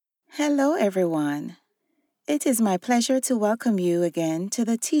Hello, everyone. It is my pleasure to welcome you again to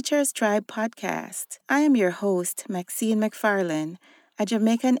the Teachers Tribe podcast. I am your host, Maxine McFarlane, a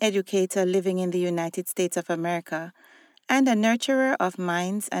Jamaican educator living in the United States of America and a nurturer of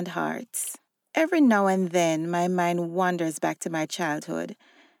minds and hearts. Every now and then, my mind wanders back to my childhood,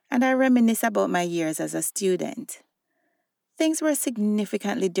 and I reminisce about my years as a student. Things were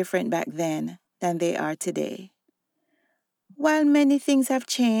significantly different back then than they are today. While many things have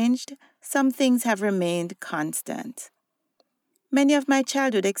changed, some things have remained constant. Many of my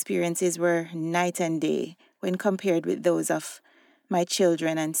childhood experiences were night and day when compared with those of my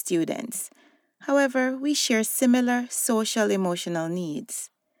children and students. However, we share similar social emotional needs.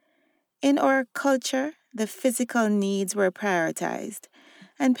 In our culture, the physical needs were prioritized,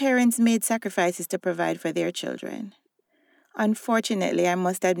 and parents made sacrifices to provide for their children. Unfortunately, I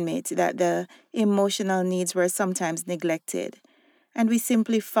must admit that the emotional needs were sometimes neglected, and we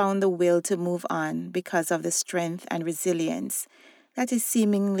simply found the will to move on because of the strength and resilience that is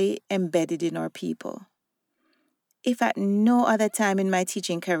seemingly embedded in our people. If at no other time in my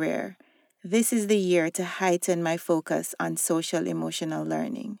teaching career, this is the year to heighten my focus on social emotional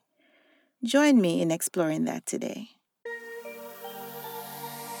learning. Join me in exploring that today.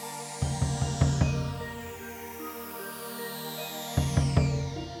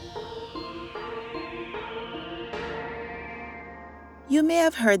 You may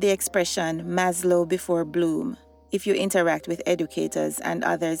have heard the expression Maslow before Bloom if you interact with educators and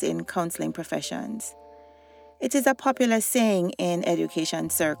others in counseling professions. It is a popular saying in education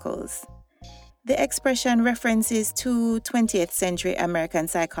circles. The expression references two 20th century American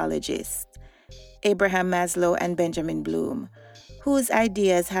psychologists, Abraham Maslow and Benjamin Bloom, whose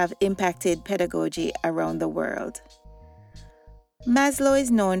ideas have impacted pedagogy around the world. Maslow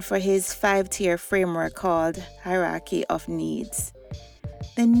is known for his 5-tier framework called Hierarchy of Needs.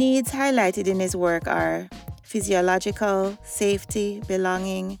 The needs highlighted in his work are physiological, safety,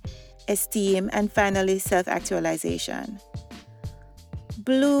 belonging, esteem, and finally self-actualization.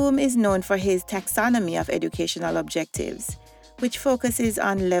 Bloom is known for his taxonomy of educational objectives, which focuses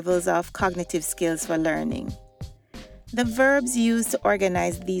on levels of cognitive skills for learning. The verbs used to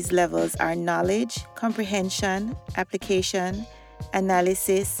organize these levels are knowledge, comprehension, application,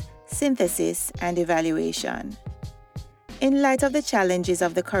 analysis, synthesis, and evaluation. In light of the challenges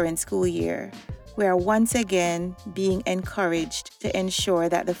of the current school year, we are once again being encouraged to ensure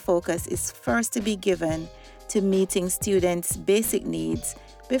that the focus is first to be given to meeting students' basic needs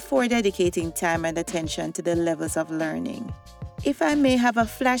before dedicating time and attention to the levels of learning. If I may have a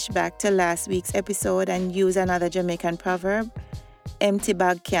flashback to last week's episode and use another Jamaican proverb, empty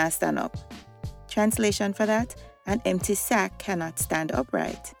bag can't stand up. Translation for that, an empty sack cannot stand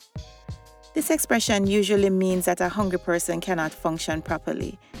upright. This expression usually means that a hungry person cannot function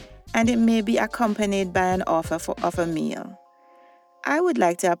properly, and it may be accompanied by an offer of a meal. I would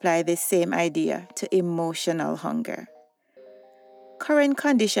like to apply this same idea to emotional hunger. Current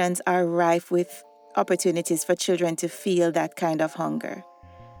conditions are rife with opportunities for children to feel that kind of hunger.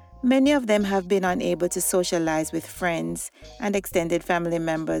 Many of them have been unable to socialize with friends and extended family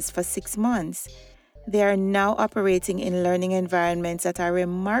members for 6 months. They are now operating in learning environments that are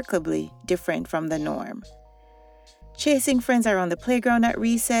remarkably different from the norm. Chasing friends around the playground at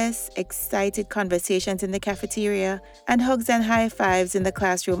recess, excited conversations in the cafeteria, and hugs and high fives in the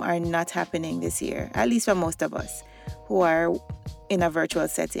classroom are not happening this year, at least for most of us who are in a virtual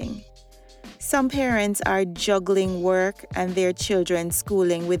setting. Some parents are juggling work and their children's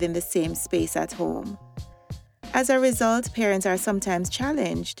schooling within the same space at home. As a result, parents are sometimes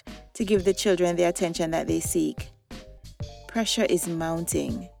challenged to give the children the attention that they seek. Pressure is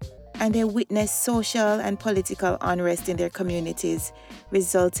mounting, and they witness social and political unrest in their communities,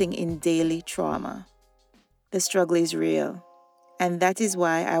 resulting in daily trauma. The struggle is real, and that is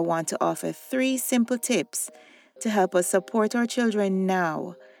why I want to offer 3 simple tips to help us support our children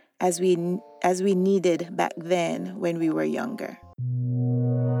now as we needed back then when we were younger.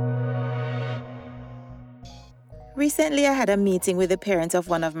 Recently, I had a meeting with the parents of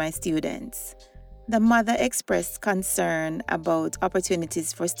one of my students. The mother expressed concern about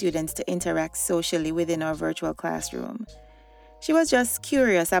opportunities for students to interact socially within our virtual classroom. She was just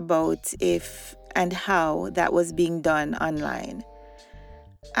curious about if and how that was being done online.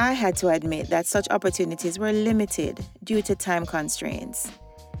 I had to admit that such opportunities were limited due to time constraints.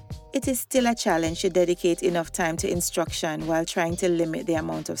 It is still a challenge to dedicate enough time to instruction while trying to limit the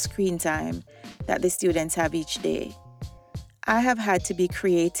amount of screen time that the students have each day. I have had to be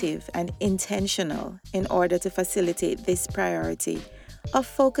creative and intentional in order to facilitate this priority of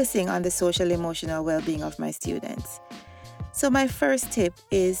focusing on the social emotional well-being of my students. So my first tip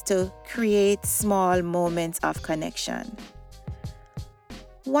is to create small moments of connection.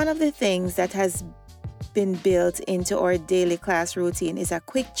 One of the things that has been built into our daily class routine is a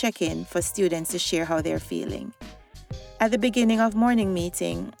quick check-in for students to share how they're feeling. At the beginning of morning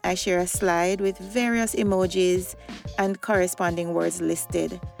meeting, I share a slide with various emojis and corresponding words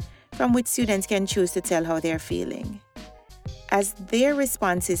listed, from which students can choose to tell how they're feeling. As their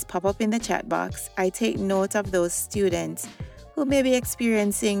responses pop up in the chat box, I take note of those students who may be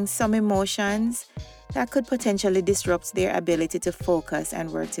experiencing some emotions that could potentially disrupt their ability to focus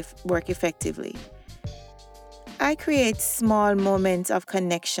and work effectively. I create small moments of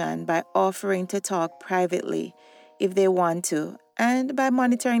connection by offering to talk privately if they want to, and by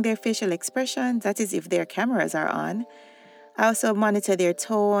monitoring their facial expressions, that is, if their cameras are on. I also monitor their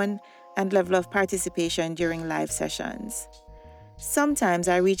tone and level of participation during live sessions. Sometimes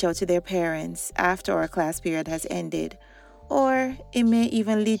I reach out to their parents after our class period has ended, or it may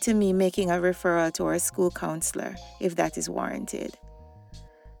even lead to me making a referral to our school counselor if that is warranted.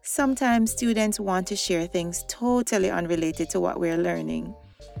 Sometimes students want to share things totally unrelated to what we're learning,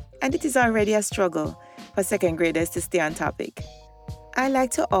 and it is already a struggle for second graders to stay on topic. I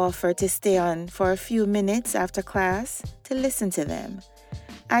like to offer to stay on for a few minutes after class to listen to them.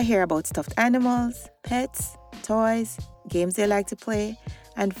 I hear about stuffed animals, pets, toys, games they like to play,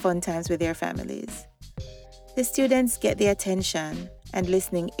 and fun times with their families. The students get the attention and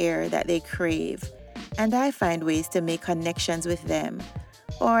listening ear that they crave, and I find ways to make connections with them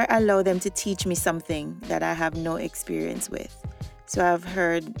or allow them to teach me something that I have no experience with. So I've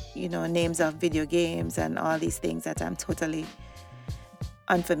heard, names of video games and all these things that I'm totally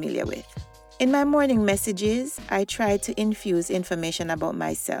unfamiliar with. In my morning messages, I try to infuse information about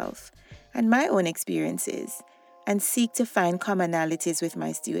myself and my own experiences and seek to find commonalities with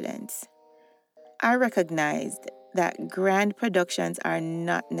my students. I recognized that grand productions are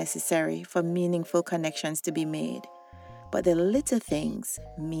not necessary for meaningful connections to be made, but the little things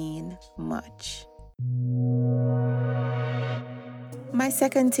mean much. My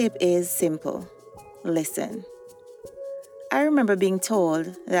second tip is simple: listen. I remember being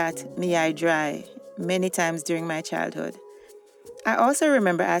told that me I dry many times during my childhood. I also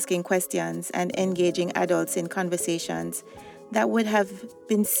remember asking questions and engaging adults in conversations that would have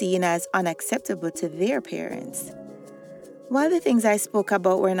been seen as unacceptable to their parents. While the things I spoke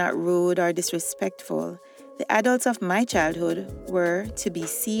about were not rude or disrespectful, the adults of my childhood were to be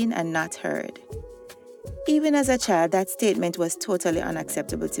seen and not heard. Even as a child, that statement was totally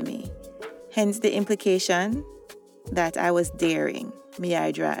unacceptable to me. Hence the implication that I was daring, me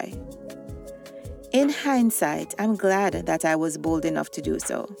I dry. In hindsight, I'm glad that I was bold enough to do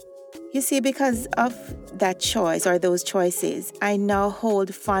so. You see, because of that choice or those choices, I now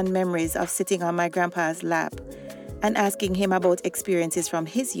hold fond memories of sitting on my grandpa's lap and asking him about experiences from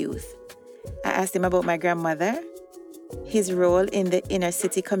his youth. I asked him about my grandmother, his role in the inner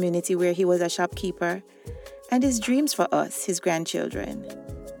city community where he was a shopkeeper, and his dreams for us, his grandchildren.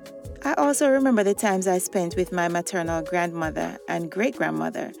 I also remember the times I spent with my maternal grandmother and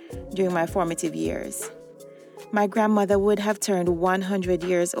great-grandmother during my formative years. My grandmother would have turned 100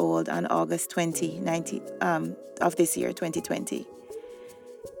 years old on August 2020 of this year, 2020.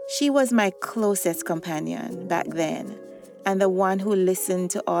 She was my closest companion back then, and the one who listened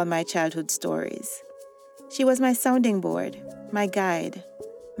to all my childhood stories. She was my sounding board, my guide,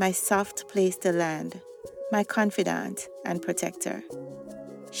 my soft place to land, my confidant and protector.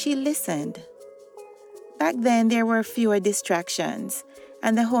 She listened. Back then, there were fewer distractions,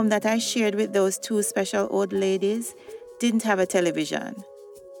 and the home that I shared with those two special old ladies didn't have a television.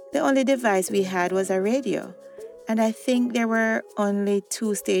 The only device we had was a radio, and I think there were only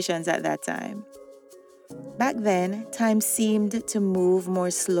 2 stations at that time. Back then, time seemed to move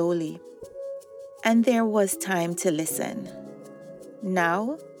more slowly, and there was time to listen.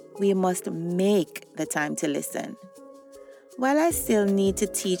 Now, we must make the time to listen. While I still need to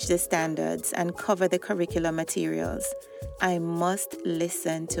teach the standards and cover the curriculum materials, I must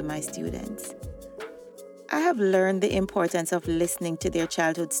listen to my students. I have learned the importance of listening to their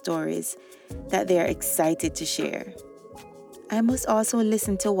childhood stories that they are excited to share. I must also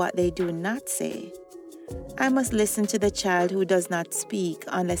listen to what they do not say. I must listen to the child who does not speak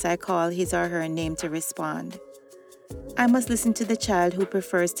unless I call his or her name to respond. I must listen to the child who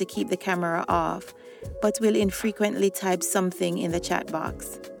prefers to keep the camera off but will infrequently type something in the chat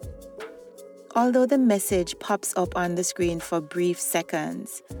box. Although the message pops up on the screen for brief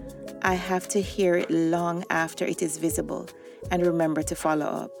seconds, I have to hear it long after it is visible and remember to follow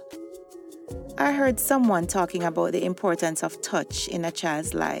up. I heard someone talking about the importance of touch in a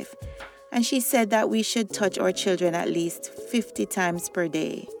child's life, And she said that we should touch our children at least 50 times per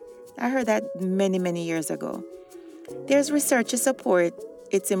day. I heard that many, many years ago. There's research to support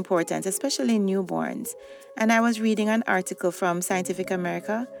its importance, especially in newborns. And I was reading an article from Scientific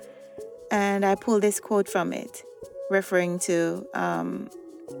America, and I pulled this quote from it, referring to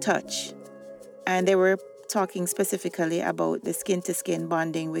touch. And they were talking specifically about the skin-to-skin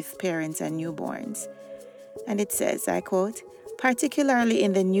bonding with parents and newborns. And it says, I quote, "Particularly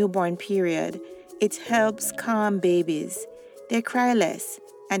in the newborn period, it helps calm babies. They cry less,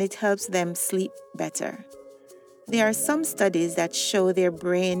 and it helps them sleep better. There are some studies that show their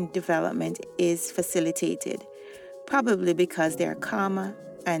brain development is facilitated, probably because they are calmer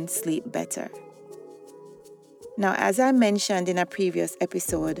and sleep better." Now, as I mentioned in a previous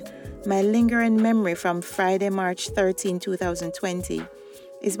episode, my lingering memory from Friday, March 13, 2020,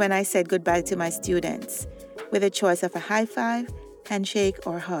 is when I said goodbye to my students with a choice of a high five, handshake,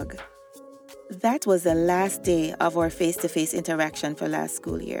 or hug. That was the last day of our face-to-face interaction for last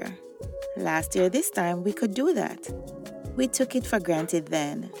school year. Last year, this time, we could do that. We took it for granted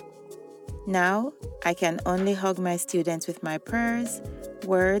then. Now, I can only hug my students with my prayers,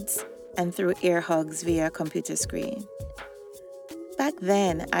 words, and through ear hugs via computer screen. Back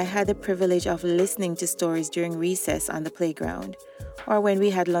then, I had the privilege of listening to stories during recess on the playground, or when we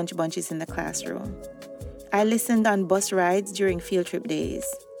had lunch bunches in the classroom. I listened on bus rides during field trip days.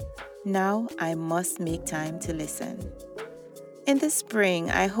 Now, I must make time to listen. In the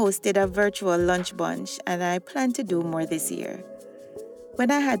spring, I hosted a virtual lunch bunch, and I plan to do more this year. When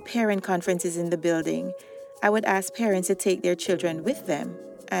I had parent conferences in the building, I would ask parents to take their children with them,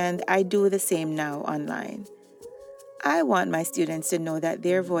 and I do the same now online. I want my students to know that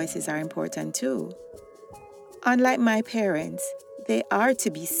their voices are important too. Unlike my parents, they are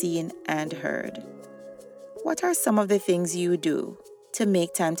to be seen and heard. What are some of the things you do to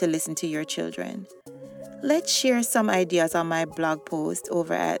make time to listen to your children? Let's share some ideas on my blog post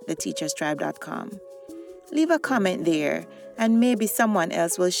over at theteacherstribe.com. Leave a comment there, and maybe someone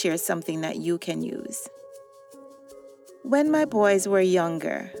else will share something that you can use. When my boys were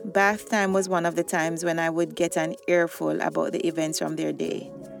younger, bath time was one of the times when I would get an earful about the events from their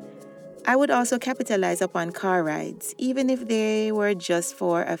day. I would also capitalize upon car rides, even if they were just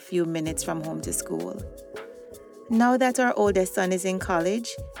for a few minutes from home to school. Now that our oldest son is in college,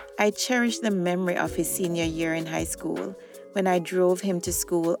 I cherish the memory of his senior year in high school when I drove him to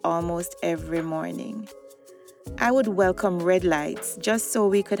school almost every morning. I would welcome red lights just so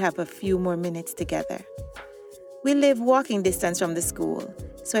we could have a few more minutes together. We live walking distance from the school,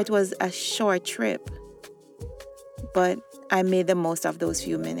 so it was a short trip. But I made the most of those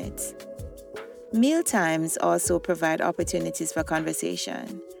few minutes. Meal times also provide opportunities for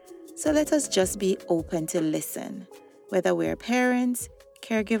conversation. So let us just be open to listen, whether we're parents,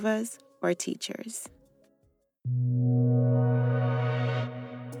 caregivers, or teachers.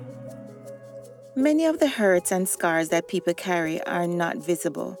 Many of the hurts and scars that people carry are not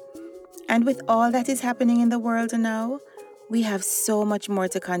visible. And with all that is happening in the world now, we have so much more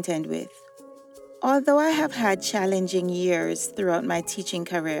to contend with. Although I have had challenging years throughout my teaching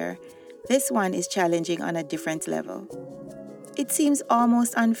career, this one is challenging on a different level. It seems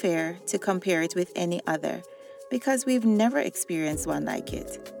almost unfair to compare it with any other because we've never experienced one like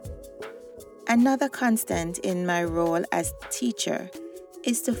it. Another constant in my role as teacher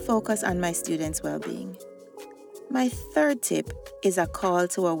is to focus on my students' well-being. My third tip is a call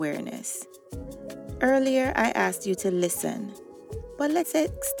to awareness. Earlier, I asked you to listen, but let's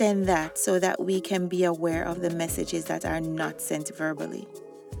extend that so that we can be aware of the messages that are not sent verbally.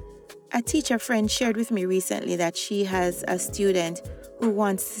 A teacher friend shared with me recently that she has a student who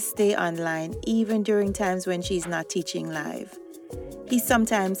wants to stay online even during times when she's not teaching live. He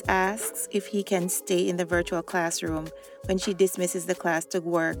sometimes asks if he can stay in the virtual classroom when she dismisses the class to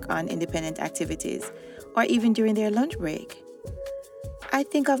work on independent activities, or even during their lunch break. I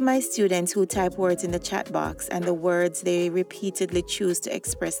think of my students who type words in the chat box, and the words they repeatedly choose to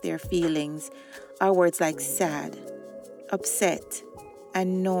express their feelings are words like sad, upset,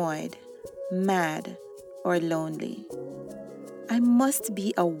 annoyed, mad, or lonely. I must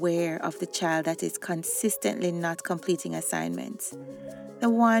be aware of the child that is consistently not completing assignments, the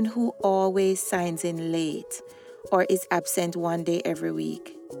one who always signs in late or is absent one day every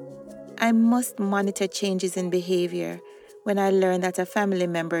week. I must monitor changes in behavior when I learn that a family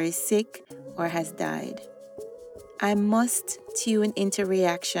member is sick or has died. I must tune into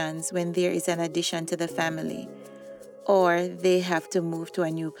reactions when there is an addition to the family or they have to move to a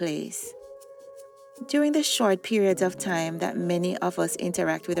new place. During the short periods of time that many of us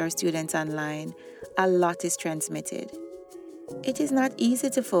interact with our students online, a lot is transmitted. It is not easy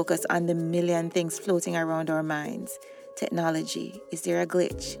to focus on the million things floating around our minds. Technology, is there a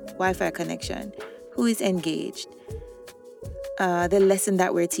glitch? Wi-Fi connection? Who is engaged? The lesson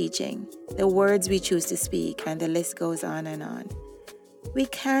that we're teaching, the words we choose to speak, and the list goes on and on. We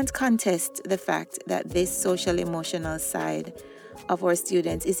can't contest the fact that this social emotional side of our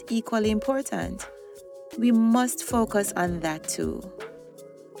students is equally important. We must focus on that too.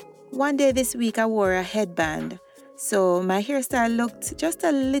 One day this week I wore a headband, so my hairstyle looked just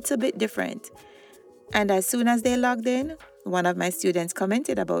a little bit different. And as soon as they logged in, one of my students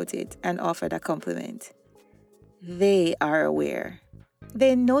commented about it and offered a compliment. They are aware.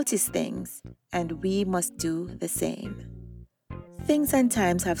 They notice things, and we must do the same. Things and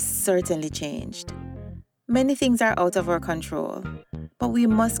times have certainly changed. Many things are out of our control, but we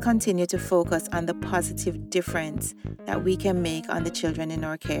must continue to focus on the positive difference that we can make on the children in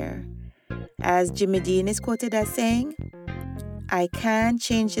our care. As Jimmy Dean is quoted as saying, "I can't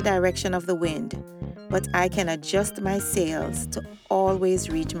change the direction of the wind, but I can adjust my sails to always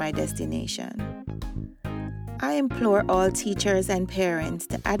reach my destination." I implore all teachers and parents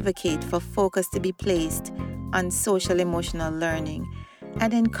to advocate for focus to be placed on social emotional learning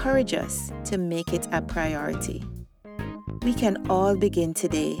and encourage us to make it a priority. We can all begin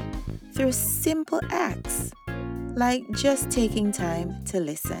today through simple acts, like just taking time to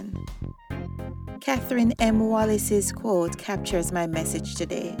listen. Catherine M. Wallace's quote captures my message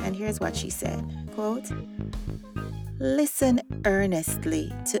today, and here's what she said, quote, "Listen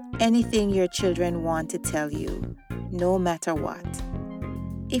earnestly to anything your children want to tell you, no matter what.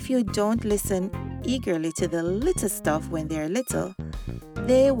 If you don't listen eagerly to the little stuff when they're little,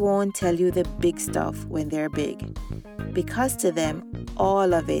 they won't tell you the big stuff when they're big, because to them,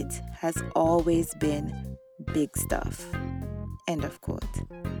 all of it has always been big stuff." End of quote.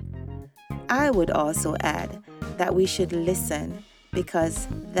 I would also add that we should listen because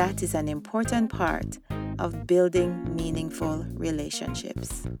that is an important part of building meaningful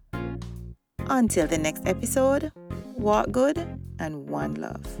relationships. Until the next episode, walk good and one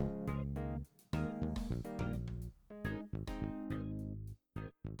love.